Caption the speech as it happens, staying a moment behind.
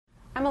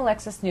I'm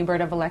Alexis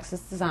Newbert of Alexis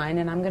Design,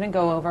 and I'm going to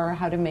go over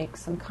how to make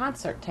some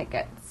concert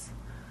tickets.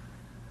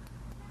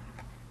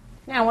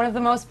 Now, one of the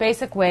most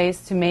basic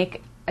ways to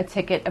make a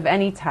ticket of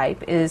any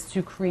type is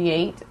to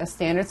create a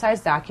standard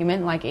size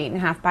document like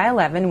 8.5 by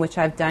 11, which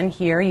I've done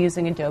here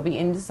using Adobe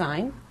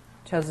InDesign.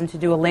 Chosen to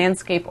do a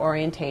landscape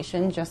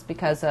orientation just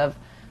because of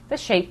the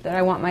shape that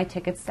I want my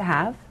tickets to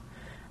have.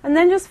 And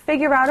then just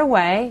figure out a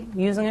way,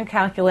 using a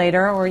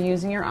calculator or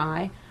using your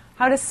eye,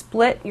 how to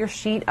split your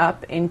sheet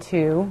up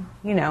into,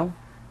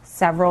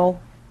 several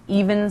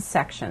even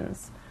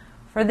sections.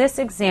 For this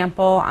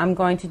example, I'm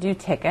going to do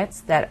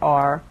tickets that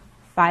are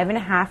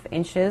 5.5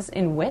 inches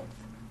in width.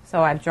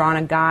 So I've drawn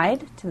a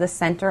guide to the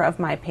center of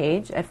my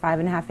page at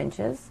 5.5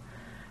 inches.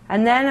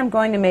 And then I'm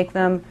going to make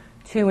them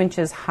 2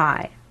 inches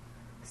high.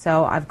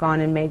 So I've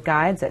gone and made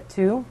guides at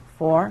 2,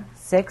 4,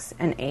 6,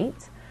 and 8.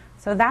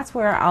 So that's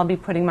where I'll be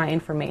putting my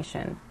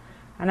information.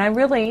 And I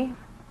really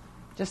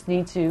just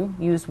need to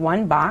use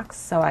one box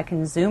so I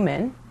can zoom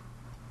in.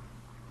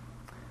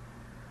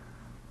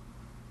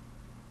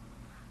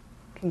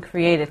 Can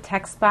create a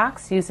text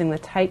box using the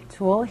type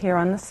tool here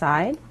on the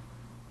side.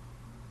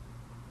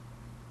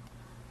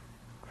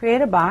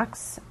 Create a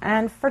box,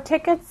 and for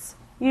tickets,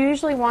 you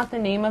usually want the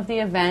name of the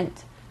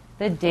event,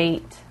 the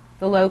date,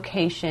 the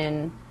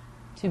location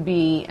to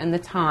be, and the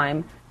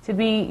time to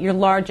be your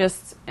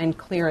largest and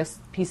clearest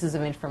pieces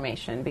of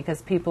information,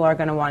 because people are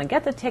going to want to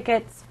get the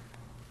tickets,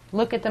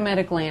 look at them at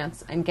a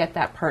glance, and get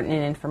that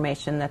pertinent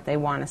information that they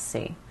want to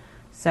see.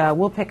 So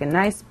we'll pick a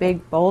nice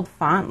big bold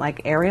font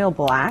like Arial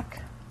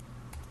Black.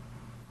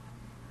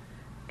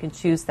 You can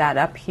choose that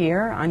up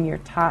here on your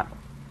top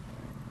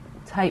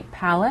type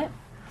palette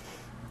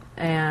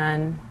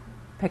and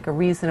pick a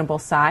reasonable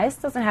size.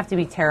 Doesn't have to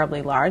be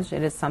terribly large.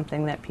 It is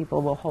something that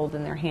people will hold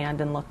in their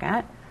hand and look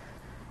at.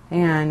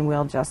 And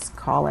we'll just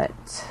call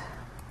it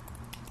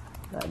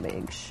The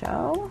Big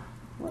Show.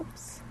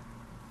 Whoops.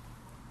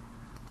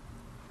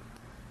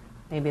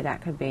 Maybe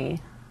that could be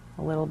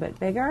a little bit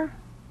bigger.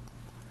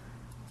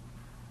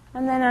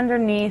 And then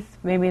underneath,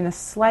 maybe in a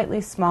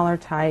slightly smaller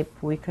type,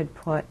 we could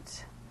put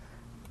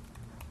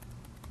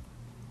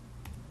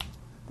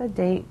the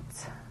date.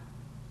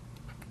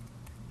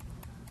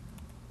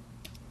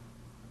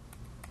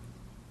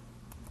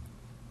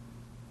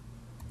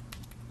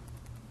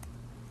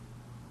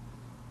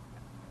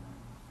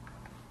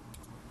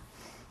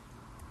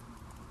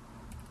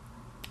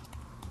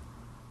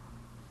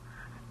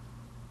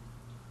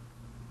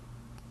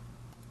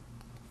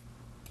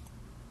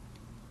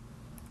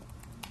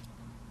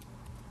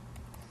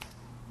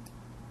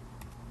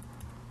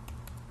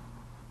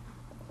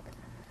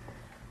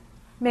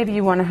 Maybe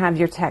you want to have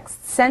your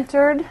text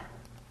centered. You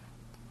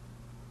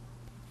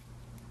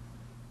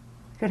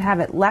could have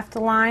it left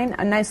aligned.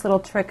 A nice little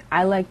trick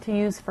I like to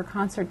use for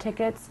concert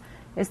tickets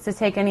is to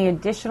take any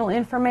additional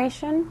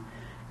information,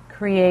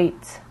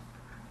 create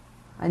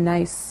a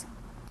nice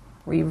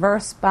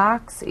reverse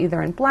box,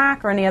 either in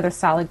black or any other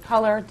solid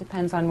color.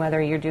 Depends on whether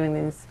you're doing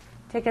these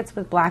tickets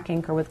with black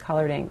ink or with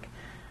colored ink.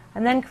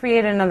 And then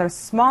create another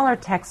smaller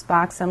text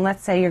box, and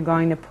let's say you're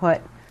going to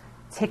put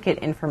ticket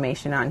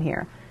information on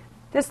here.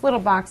 This little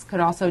box could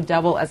also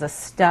double as a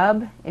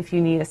stub if you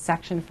need a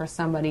section for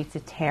somebody to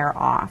tear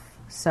off.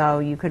 So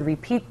you could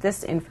repeat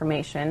this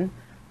information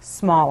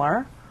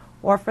smaller,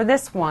 or for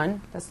this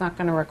one, that's not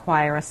going to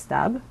require a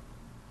stub,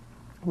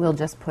 we'll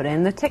just put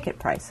in the ticket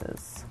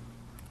prices.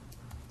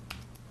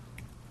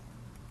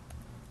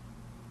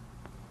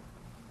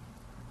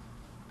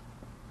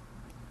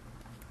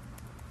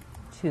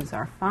 Choose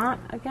our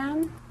font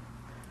again,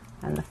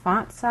 and the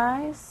font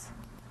size.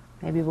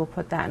 Maybe we'll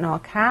put that in all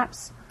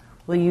caps.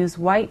 We'll use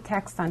white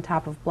text on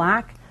top of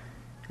black,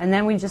 and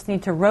then we just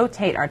need to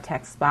rotate our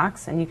text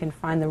box, and you can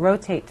find the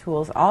rotate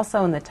tools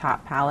also in the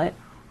top palette,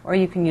 or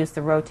you can use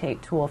the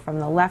rotate tool from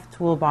the left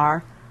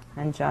toolbar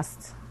and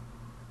just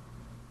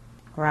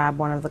grab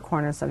one of the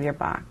corners of your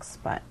box.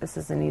 But this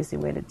is an easy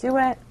way to do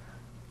it.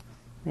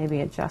 Maybe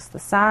adjust the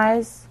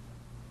size,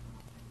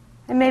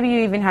 and maybe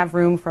you even have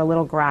room for a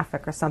little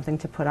graphic or something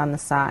to put on the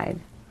side.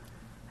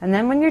 And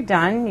then when you're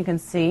done, you can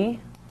see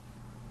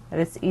that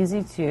it's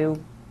easy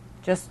to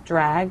just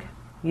drag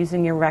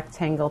using your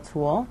rectangle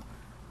tool,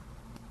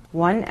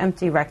 one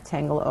empty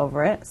rectangle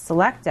over it,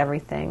 select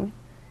everything,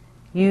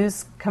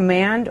 use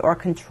Command or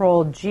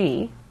Control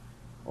G,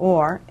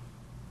 or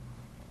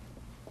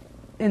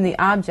in the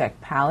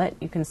object palette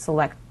you can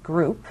select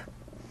Group.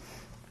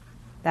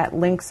 That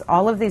links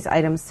all of these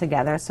items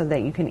together so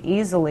that you can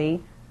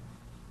easily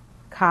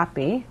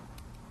copy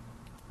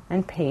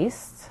and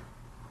paste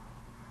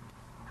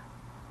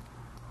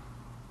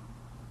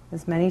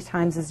as many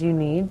times as you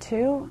need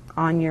to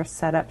on your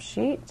setup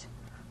sheet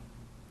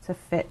to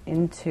fit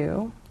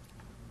into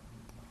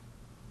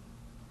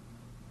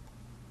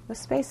the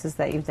spaces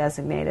that you've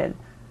designated.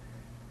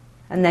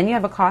 And then you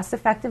have a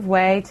cost-effective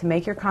way to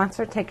make your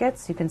concert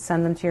tickets. You can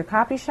send them to your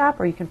copy shop,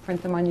 or you can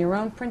print them on your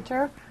own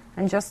printer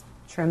and just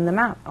trim them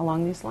out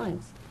along these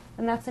lines.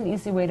 And that's an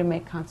easy way to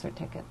make concert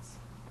tickets.